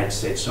President of the United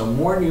States. So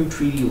more new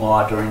treaty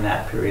law during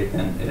that period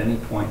than at any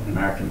point in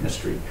American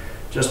history.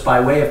 Just by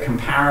way of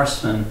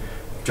comparison,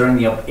 during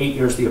the 8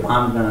 years of the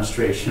Obama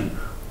administration,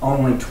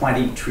 only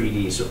 20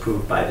 treaties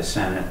approved by the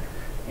Senate.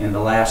 In the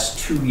last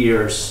 2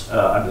 years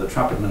under the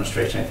Trump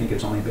administration, I think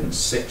it's only been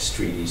 6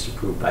 treaties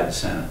approved by the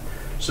Senate.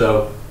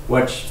 So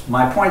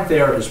my point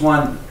there is,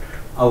 one,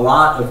 a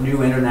lot of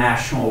new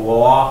international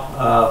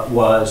law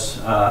was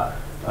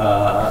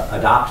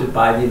adopted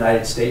by the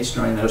United States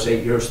during those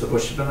 8 years of the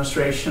Bush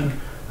administration.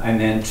 And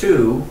then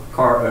two,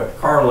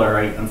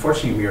 corollary,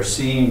 unfortunately we are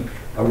seeing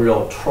a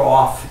real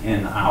trough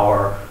in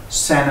our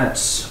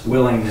Senate's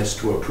willingness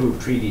to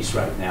approve treaties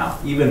right now.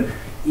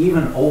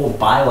 Even old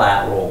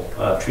bilateral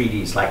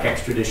treaties like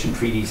extradition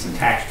treaties and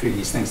tax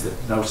treaties, things that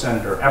no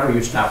senator ever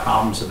used to have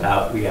problems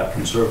about, we have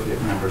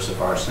conservative members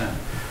of our Senate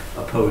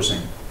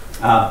opposing.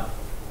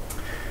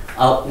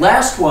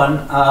 Last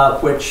one,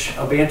 which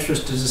I'll be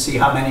interested to see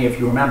how many of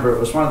you remember. It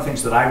was one of the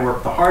things that I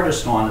worked the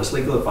hardest on as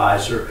legal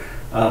advisor,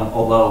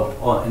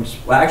 well,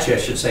 actually I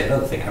should say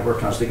another thing. I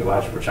worked on as legal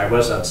advisor, which I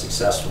was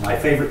unsuccessful. My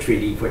favorite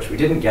treaty, which we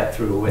didn't get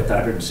through with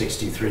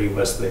 163,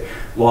 was the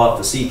Law of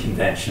the Sea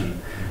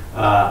Convention,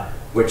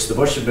 which the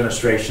Bush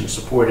administration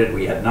supported.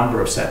 We had a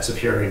number of sets of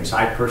hearings.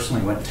 I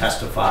personally went and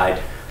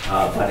testified,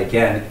 but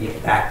again,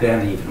 back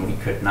then even, we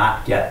could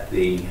not get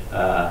the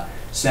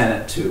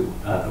Senate to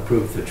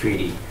approve the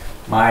treaty.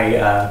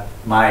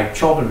 My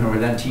children, who were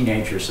then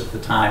teenagers at the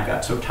time,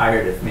 got so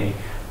tired of me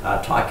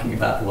talking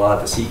about the Law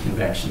of the Sea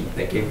Convention that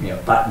they gave me a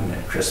button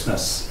at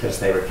Christmas, because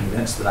they were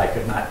convinced that I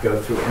could not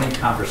go through any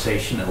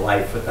conversation in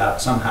life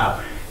without somehow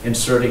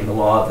inserting the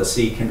Law of the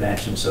Sea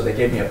Convention. So they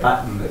gave me a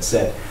button that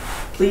said,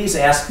 "Please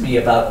ask me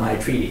about my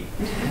treaty."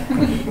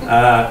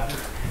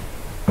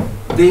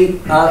 The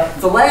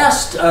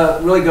last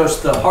really goes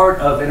to the heart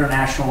of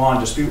international law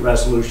and dispute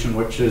resolution,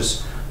 which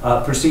is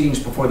proceedings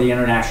before the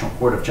International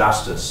Court of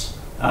Justice.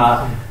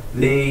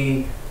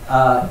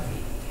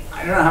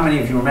 I don't know how many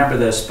of you remember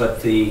this,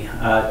 but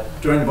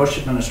during the Bush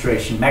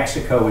administration,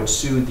 Mexico had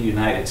sued the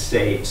United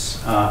States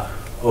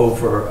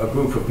over a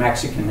group of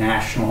Mexican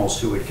nationals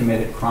who had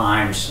committed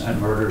crimes and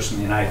murders in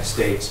the United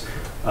States,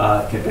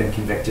 had been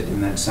convicted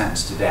and then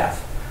sentenced to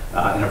death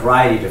in a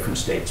variety of different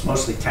states,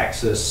 mostly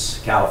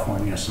Texas,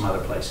 California, some other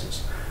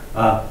places.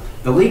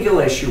 The legal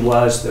issue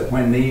was that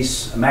when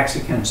these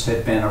Mexicans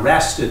had been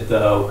arrested,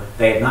 though,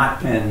 they had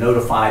not been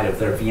notified of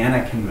their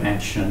Vienna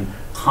Convention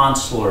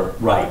consular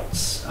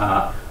rights,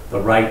 the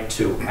right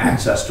to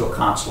access to a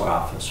consular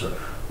officer.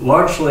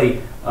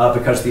 Largely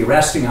because the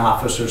arresting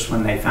officers,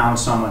 when they found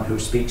someone who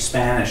speaks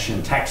Spanish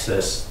in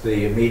Texas,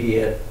 the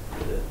immediate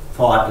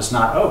thought is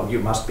not, "Oh, you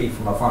must be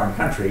from a foreign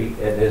country."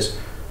 It is,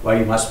 "Well,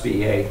 you must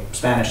be a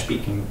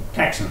Spanish-speaking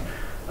Texan."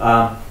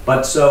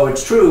 But so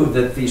it's true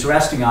that these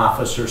arresting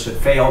officers had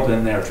failed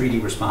in their treaty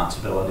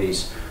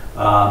responsibilities.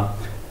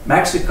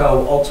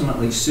 Mexico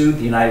ultimately sued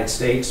the United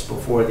States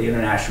before the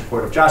International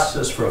Court of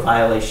Justice for a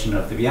violation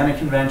of the Vienna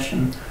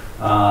Convention.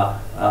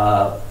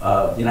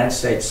 The United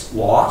States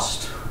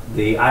lost.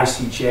 The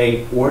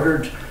ICJ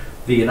ordered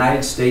the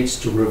United States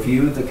to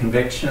review the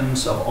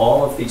convictions of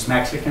all of these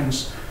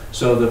Mexicans.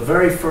 So the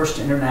very first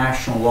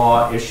international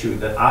law issue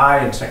that I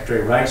and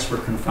Secretary Rice were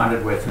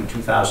confronted with in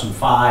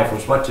 2005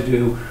 was what to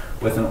do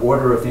with an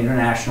order of the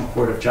International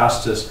Court of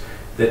Justice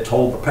that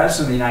told the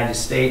President of the United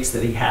States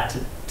that he had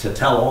to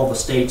tell all the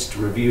states to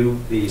review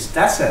these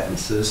death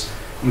sentences,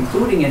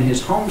 including in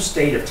his home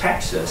state of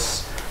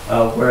Texas,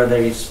 where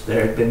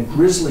there had been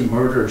grisly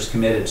murders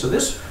committed. So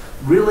this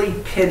really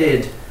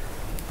pitted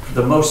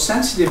the most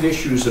sensitive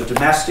issues of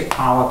domestic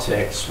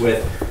politics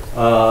with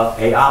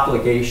an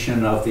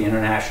obligation of the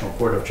International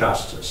Court of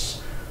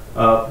Justice.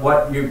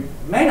 What you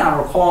may not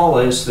recall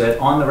is that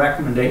on the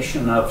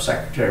recommendation of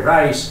Secretary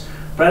Rice,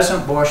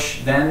 President Bush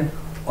then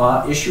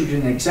issued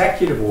an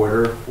executive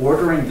order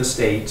ordering the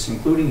states,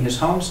 including his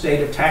home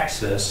state of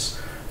Texas,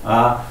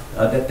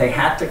 that they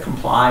had to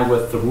comply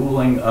with the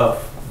ruling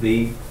of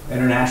the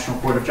International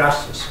Court of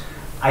Justice.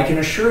 I can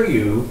assure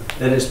you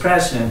that as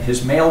president,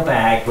 his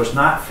mailbag was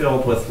not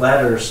filled with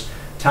letters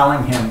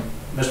telling him,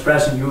 "Mr.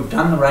 President, you have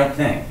done the right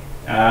thing."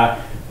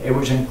 It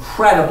was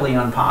incredibly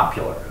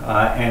unpopular.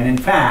 And in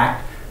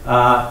fact,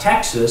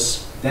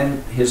 Texas,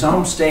 then his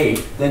home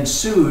state, then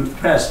sued the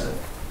president.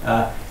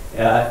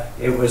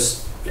 It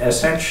was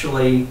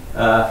essentially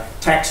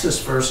Texas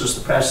versus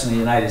the President of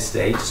the United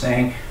States,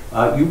 saying,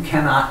 "You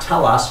cannot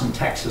tell us in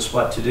Texas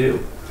what to do."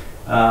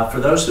 For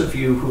those of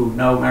you who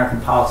know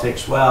American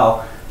politics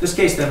well, this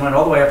case then went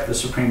all the way up to the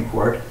Supreme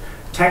Court.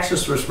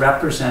 Texas was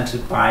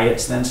represented by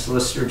its then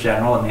Solicitor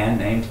General, a man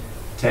named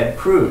Ted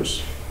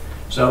Cruz.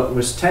 So it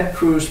was Ted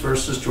Cruz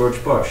versus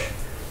George Bush.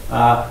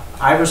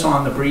 I was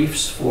on the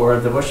briefs for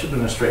the Bush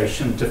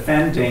administration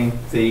defending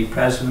the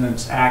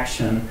president's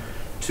action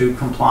to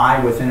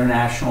comply with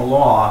international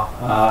law,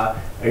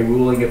 a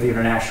ruling of the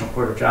International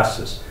Court of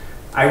Justice.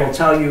 I will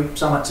tell you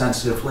somewhat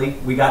sensitively,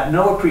 we got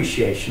no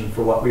appreciation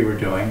for what we were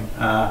doing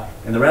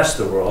in the rest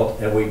of the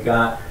world, and we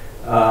got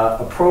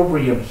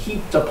opprobrium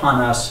heaped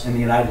upon us in the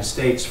United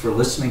States for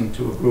listening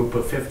to a group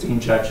of 15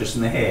 judges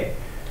in The Hague.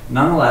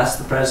 Nonetheless,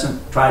 the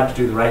president tried to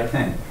do the right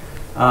thing.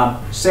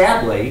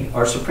 Sadly,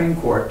 our Supreme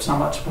Court,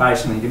 somewhat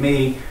surprisingly to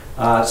me,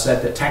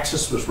 said that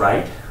Texas was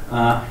right,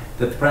 that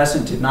the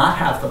president did not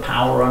have the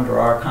power under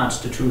our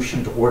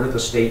Constitution to order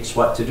the states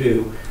what to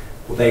do.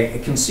 Well, they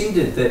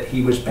conceded that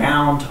he was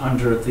bound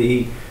under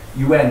the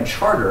UN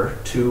Charter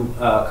to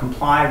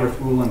comply with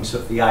rulings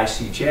of the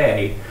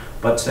ICJ,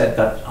 but said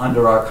that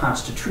under our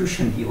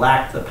Constitution he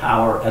lacked the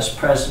power as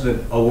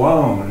president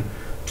alone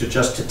to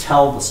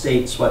tell the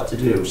states what to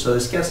do. So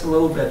this gets a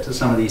little bit to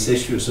some of these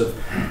issues of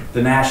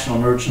the national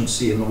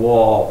emergency in the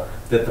wall,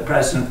 that the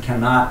president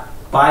cannot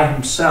by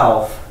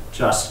himself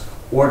just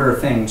order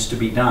things to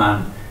be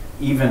done,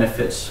 even if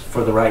it's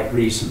for the right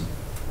reason.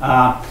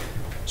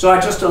 So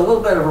just a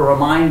little bit of a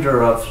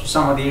reminder of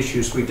some of the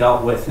issues we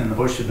dealt with in the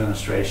Bush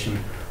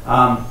administration,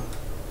 and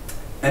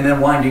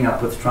then winding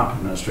up with the Trump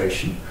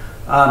administration.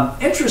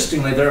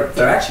 Interestingly, there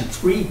are actually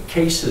 3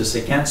 cases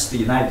against the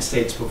United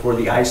States before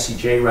the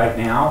ICJ right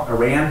now.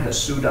 Iran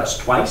has sued us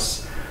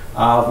twice.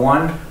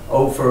 One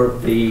over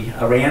the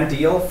Iran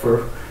deal,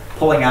 for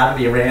pulling out of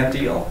the Iran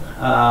deal.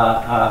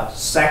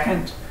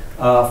 Second,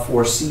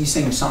 for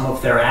seizing some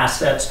of their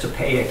assets to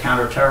pay a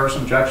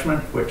counterterrorism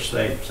judgment, which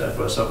they said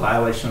was a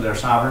violation of their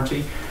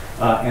sovereignty.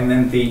 And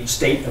then the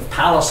state of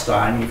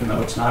Palestine, even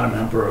though it's not a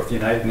member of the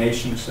United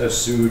Nations, has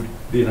sued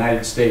the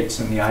United States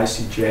and the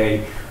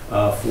ICJ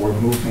for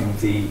moving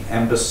the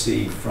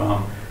embassy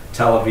from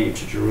Tel Aviv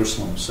to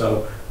Jerusalem.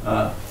 So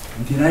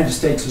the United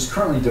States is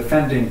currently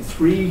defending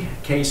 3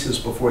 cases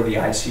before the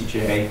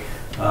ICJ.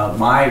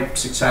 My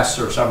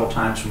successor, several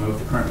times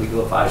removed, the current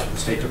legal advisor of the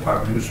State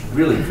Department, who's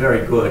really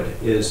very good,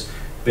 has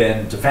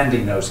been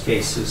defending those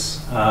cases.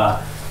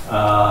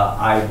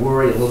 I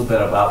worry a little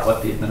bit about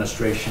what the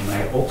administration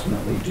may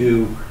ultimately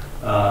do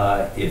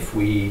if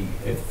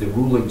the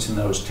rulings in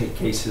those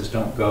cases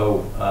don't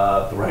go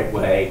the right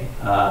way.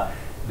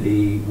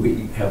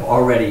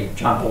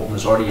 John Bolton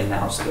has already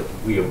announced that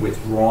we have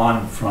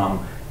withdrawn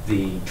from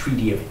the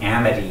Treaty of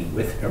Amity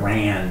with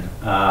Iran,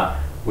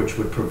 which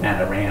would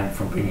prevent Iran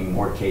from bringing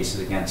more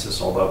cases against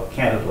us, although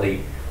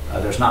candidly,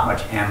 there's not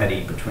much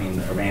amity between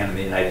Iran and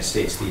the United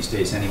States these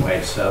days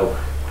anyway, so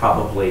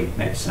probably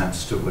makes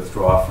sense to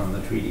withdraw from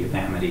the Treaty of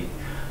Amity.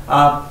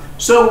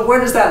 So where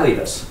does that leave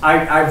us?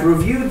 I've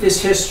reviewed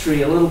this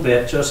history a little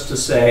bit just to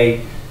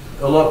say,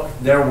 look,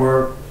 there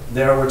were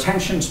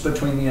tensions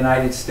between the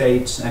United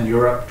States and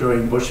Europe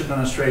during the Bush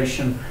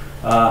administration.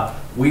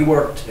 We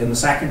worked in the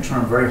second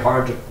term very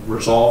hard to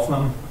resolve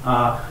them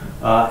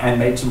and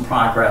made some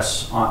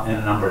progress in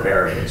a number of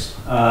areas.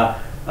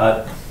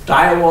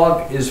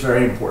 Dialogue is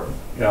very important.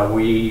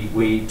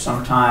 We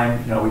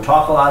sometimes, we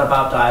talk a lot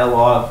about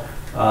dialogue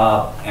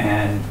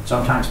and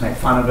sometimes make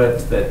fun of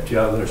it, that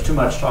there's too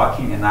much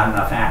talking and not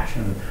enough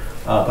action.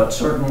 But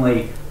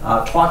certainly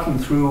talking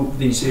through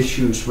these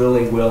issues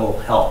really will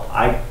help.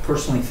 I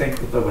personally think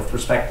that with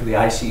respect to the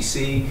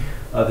ICC,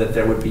 that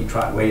there would be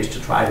ways to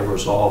try to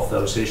resolve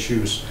those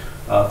issues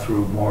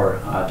through more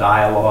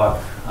dialogue.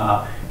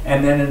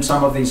 And then in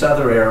some of these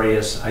other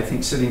areas, I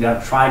think sitting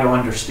down, try to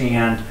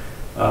understand,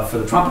 for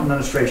the Trump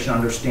administration,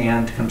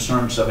 understand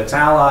concerns of its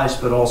allies,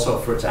 but also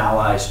for its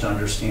allies to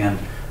understand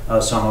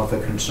some of the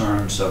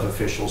concerns of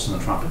officials in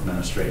the Trump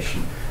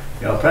administration.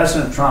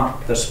 President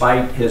Trump,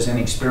 despite his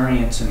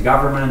inexperience in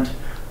government,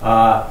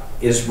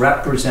 is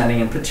representing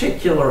in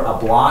particular a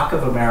block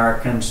of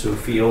Americans who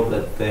feel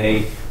that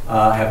they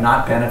have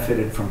not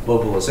benefited from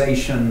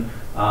globalization,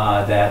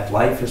 that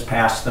life has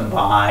passed them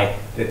by,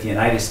 that the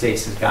United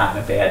States has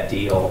gotten a bad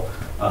deal.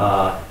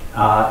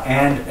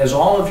 And as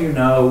all of you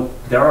know,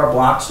 there are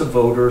blocks of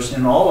voters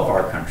in all of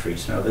our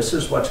countries. This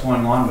is what's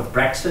going on with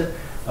Brexit.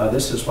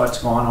 This is what's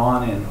going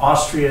on in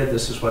Austria.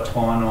 This is what's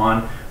going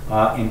on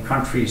in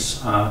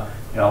countries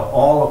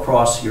all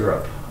across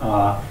Europe.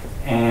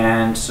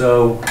 And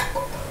so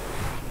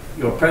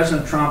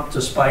President Trump,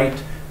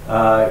 despite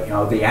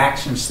the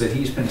actions that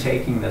he's been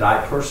taking that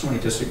I personally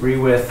disagree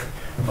with,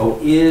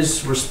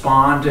 is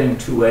responding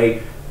to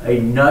a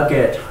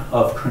nugget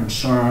of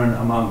concern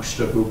amongst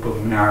a group of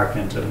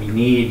Americans, and we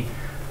need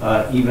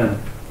even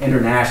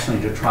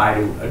internationally to try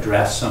to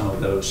address some of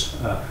those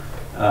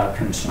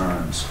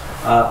concerns.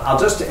 I'll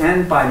just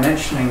end by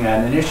mentioning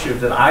an initiative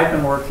that I've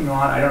been working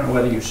on. I don't know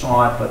whether you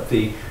saw it, but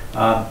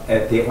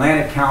at the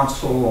Atlantic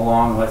Council,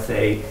 along with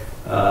a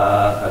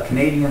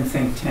Canadian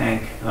think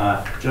tank,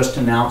 just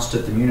announced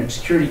at the Munich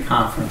Security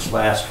Conference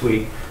last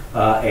week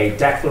a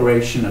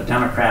declaration of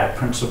democratic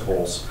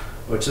principles,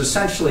 which is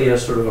essentially a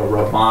sort of a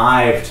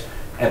revived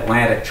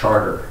Atlantic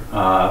Charter,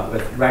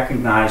 with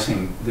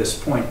recognizing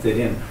this point that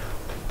in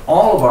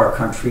all of our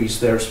countries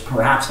there's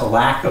perhaps a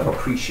lack of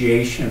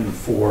appreciation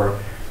for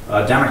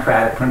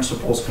democratic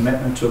principles,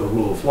 commitment to the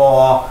rule of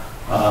law,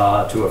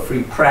 to a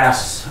free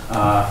press,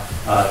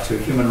 to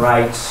human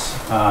rights,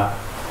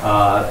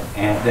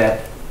 and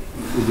that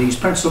these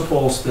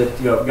principles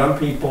that young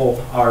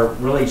people are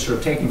really sort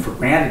of taking for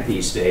granted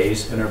these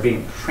days and are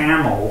being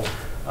trammeled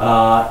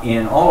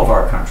in all of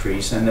our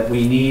countries, and that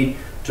we need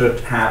to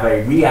have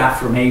a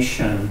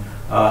reaffirmation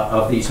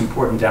of these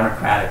important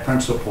democratic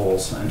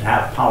principles and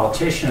have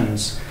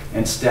politicians,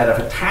 instead of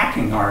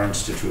attacking our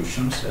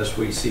institutions, as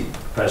we see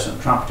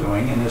President Trump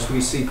doing and as we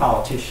see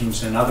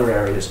politicians in other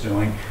areas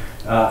doing,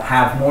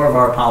 have more of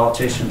our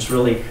politicians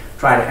really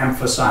try to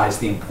emphasize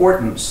the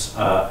importance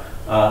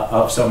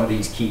of some of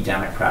these key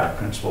democratic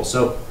principles.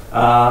 So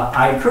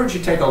I encourage you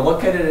to take a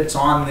look at it. It's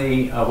on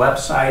the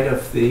website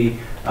of the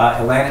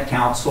Atlantic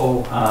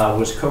Council.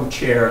 Was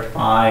co-chaired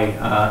by,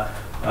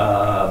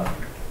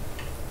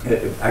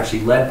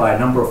 actually led by a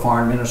number of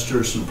foreign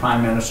ministers and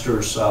prime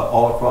ministers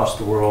all across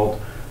the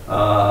world.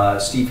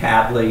 Steve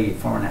Hadley,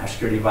 former National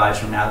Security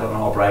Advisor, and Madeleine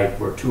Albright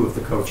were two of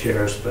the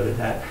co-chairs, but it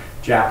had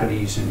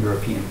Japanese and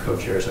European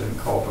co-chairs. I think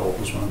Caldwell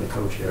was one of the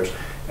co-chairs.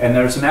 And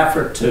there's an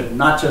effort to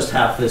not just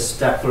have this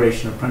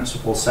declaration of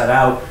principles set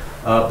out,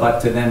 but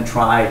to then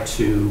try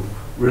to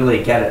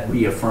really get it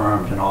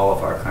reaffirmed in all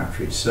of our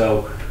countries.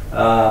 So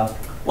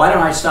why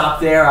don't I stop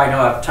there? I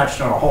know I've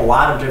touched on a whole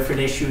lot of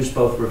different issues,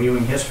 both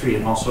reviewing history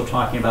and also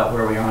talking about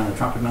where we are in the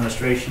Trump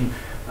administration,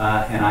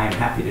 and I am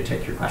happy to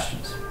take your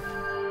questions.